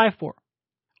to apply for.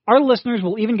 Our listeners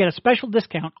will even get a special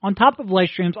discount on top of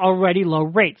Lightstream's already low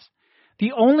rates.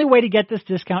 The only way to get this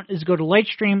discount is to go to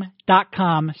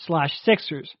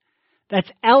lightstream.com/Sixers.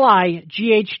 That's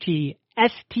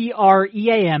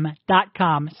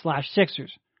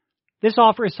LIGHTSTREAM.com/Sixers. This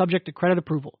offer is subject to credit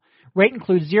approval. Rate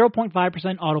includes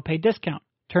 0.5% autopay discount.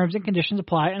 Terms and conditions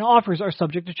apply, and offers are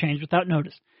subject to change without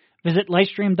notice. Visit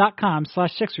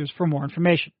lightstream.com/Sixers for more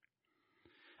information.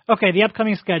 Okay, the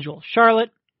upcoming schedule.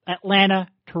 Charlotte, Atlanta,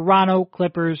 Toronto,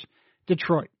 Clippers,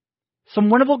 Detroit. Some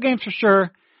winnable games for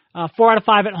sure. 4 out of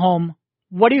 5 at home.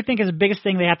 What do you think is the biggest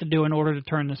thing they have to do in order to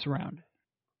turn this around?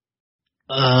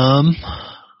 Playing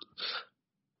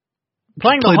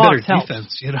the Hawks helps.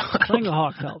 Defense, Playing the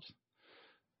Hawks helps.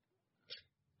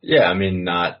 Yeah, I mean,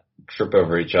 not trip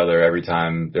over each other every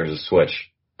time there's a switch.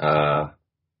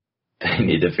 They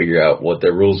need to figure out what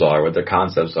their rules are, what their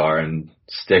concepts are, and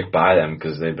stick by them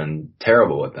because they've been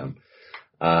terrible with them.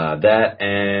 That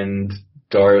and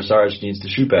Dario Saric needs to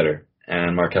shoot better,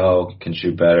 and Markelle can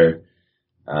shoot better.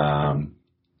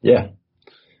 Yeah.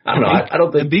 I don't know. I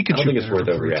don't think it's worth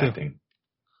overreacting.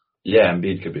 Yeah,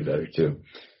 Embiid could be better too.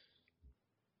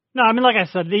 No, I mean, like I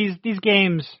said, these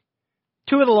games,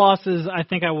 2 of the losses I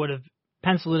think I would have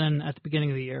penciled in at the beginning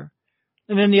of the year.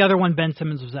 And then the other one Ben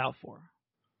Simmons was out for.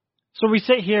 So we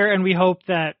sit here and we hope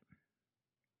that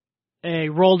a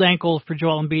rolled ankle for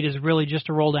Joel Embiid is really just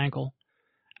a rolled ankle.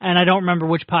 And I don't remember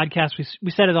which podcast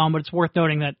we said it on, but it's worth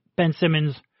noting that Ben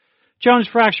Simmons' Jones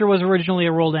fracture was originally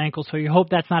a rolled ankle, so you hope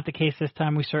that's not the case this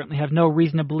time. We certainly have no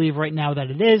reason to believe right now that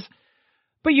it is.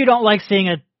 But you don't like seeing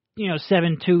a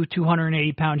 7'2",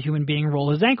 280-pound human being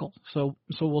roll his ankle. So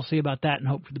we'll see about that and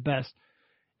hope for the best.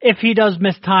 If he does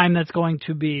miss time, that's going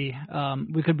to be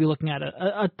we could be looking at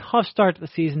a tough start to the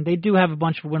season. They do have a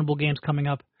bunch of winnable games coming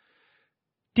up.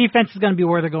 Defense is going to be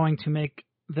where they're going to make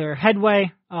their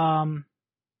headway. I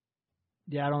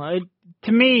don't know.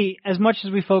 To me, as much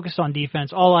as we focus on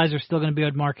defense, all eyes are still going to be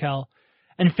on Markelle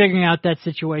and figuring out that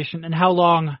situation and how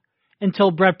long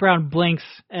until Brett Brown blinks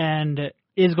and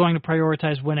is going to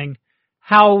prioritize winning.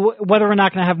 Whether we're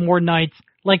not going to have more nights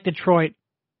like Detroit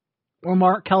where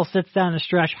Markelle sits down in the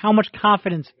stretch, how much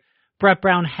confidence Brett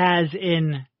Brown has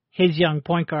in his young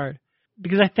point guard.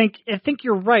 Because I think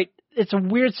you're right. It's a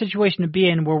weird situation to be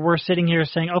in where we're sitting here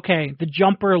saying, okay, the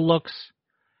jumper looks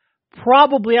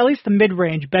probably, at least the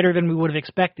mid-range, better than we would have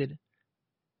expected.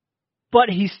 But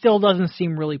he still doesn't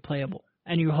seem really playable.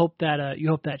 And you hope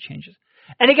that changes.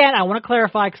 And again, I want to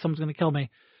clarify because someone's going to kill me.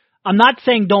 I'm not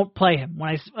saying don't play him.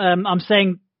 I'm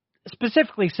saying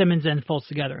specifically Simmons and Fultz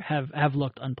together have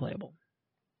looked unplayable.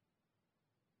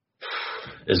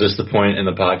 Is this the point in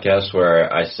the podcast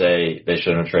where I say they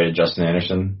shouldn't have traded Justin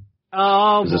Anderson?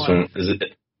 Oh, is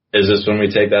this when we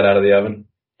take that out of the oven?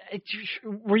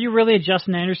 Were you really a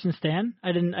Justin Anderson stan?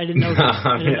 I didn't know.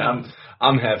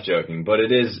 I'm half joking, but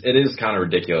it is kind of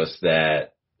ridiculous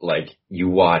that like you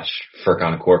watch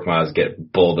Furkan Korkmaz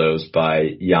get bulldozed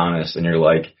by Giannis, and you're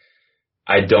like,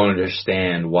 I don't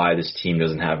understand why this team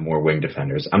doesn't have more wing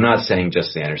defenders. I'm not saying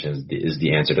Justin Anderson is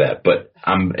the answer to that, but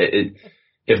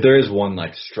if there is one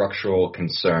like structural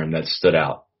concern that stood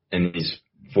out in these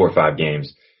 4 or 5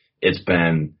 games, it's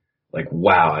been like,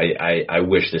 wow, I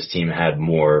wish this team had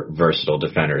more versatile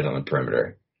defenders on the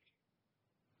perimeter.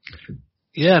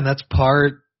 Yeah, and that's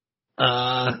part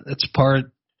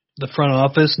the front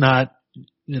office not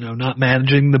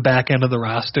managing the back end of the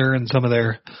roster and some of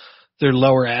their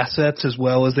lower assets as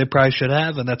well as they probably should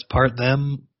have, and that's part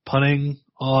them punting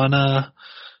on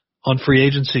free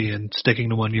agency and sticking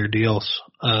to 1-year deals.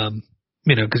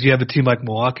 Because you have a team like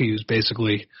Milwaukee who's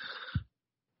basically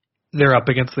they're up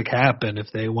against the cap, and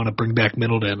if they want to bring back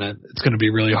Middleton, it's going to be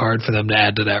really hard for them to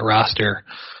add to that roster.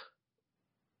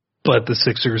 But the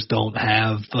Sixers don't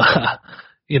have,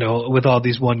 with all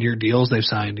these 1-year deals they've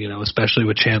signed, especially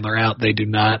with Chandler out, they do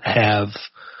not have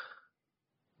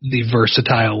the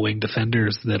versatile wing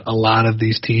defenders that a lot of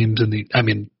these teams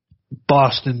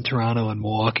Boston, Toronto, and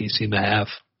Milwaukee seem to have.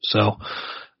 So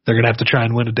they're going to have to try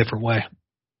and win a different way.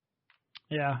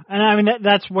 Yeah, and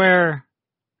that's where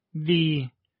you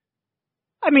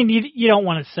don't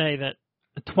want to say that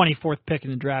the 24th pick in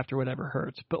the draft or whatever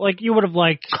hurts, but like you would have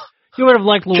liked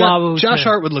Luawu. Josh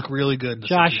Hart would look really good. In the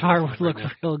Josh Hart would look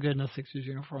real good in a Sixers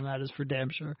uniform. That is for damn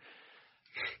sure.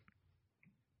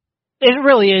 It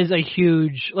really is a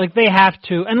huge, they have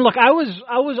to. And look, I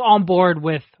was on board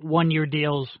with 1-year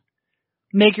deals.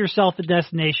 Make yourself a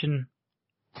destination.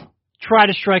 Try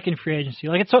to strike in free agency.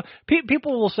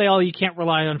 People will say, "Oh, you can't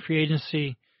rely on free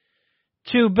agency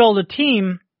to build a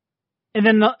team," and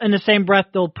then in the same breath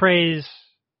they'll praise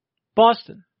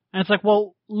Boston. And it's like,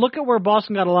 well, look at where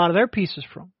Boston got a lot of their pieces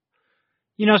from.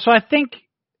 So I think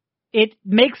it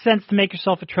makes sense to make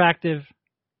yourself attractive.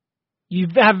 You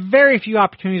have very few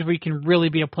opportunities where you can really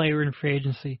be a player in free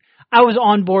agency. I was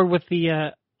on board with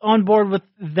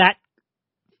that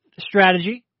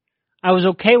strategy. I was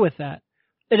okay with that.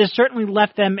 It has certainly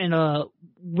left them in a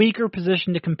weaker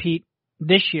position to compete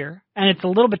this year, and it's a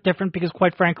little bit different because,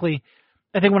 quite frankly,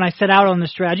 I think when I set out on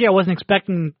this strategy, I wasn't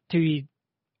expecting to be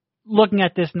looking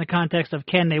at this in the context of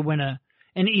can they win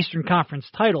an Eastern Conference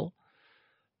title.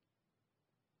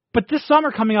 But this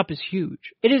summer coming up is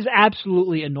huge. It is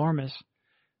absolutely enormous.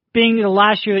 Being the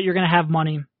last year that you're going to have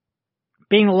money,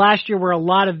 being the last year where a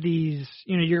lot of these,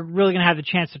 you're really going to have the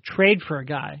chance to trade for a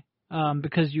guy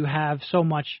because you have so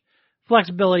much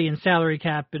flexibility and salary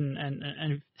cap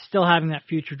and still having that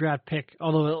future draft pick,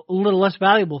 although a little less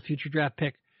valuable future draft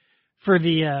pick for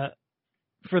the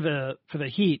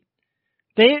Heat.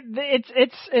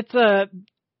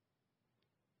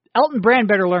 Elton Brand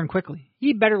better learn quickly.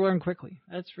 He better learn quickly.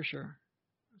 That's for sure.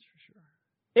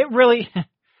 It really,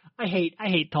 I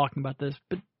hate talking about this,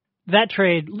 but that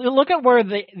trade, look at where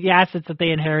the assets that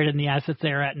they inherited and the assets they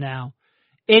are at now.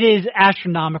 It is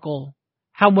astronomical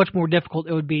how much more difficult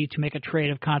it would be to make a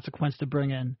trade of consequence to bring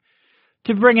in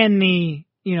the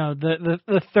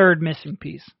third missing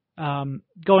piece.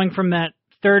 Going from that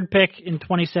third pick in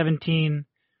 2017,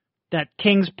 that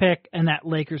Kings pick and that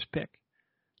Lakers pick,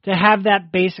 to have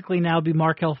that basically now be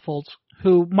Markelle Fultz,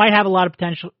 who might have a lot of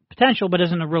potential, but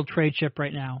isn't a real trade chip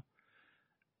right now.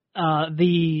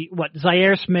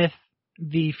 Zaire Smith,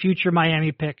 the future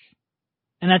Miami pick,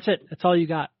 and that's it. That's all you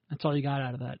got. That's all you got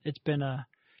out of that. It's been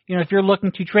if you're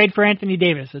looking to trade for Anthony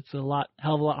Davis, it's hell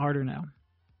of a lot harder now.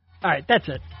 All right, that's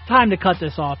it. Time to cut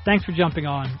this off. Thanks for jumping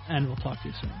on, and we'll talk to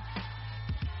you soon.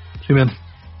 See you, man.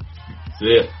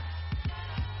 See ya.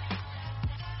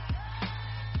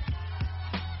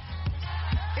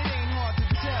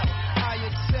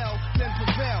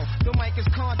 The mic is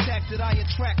contacted, I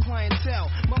attract clientele.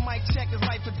 My mic check is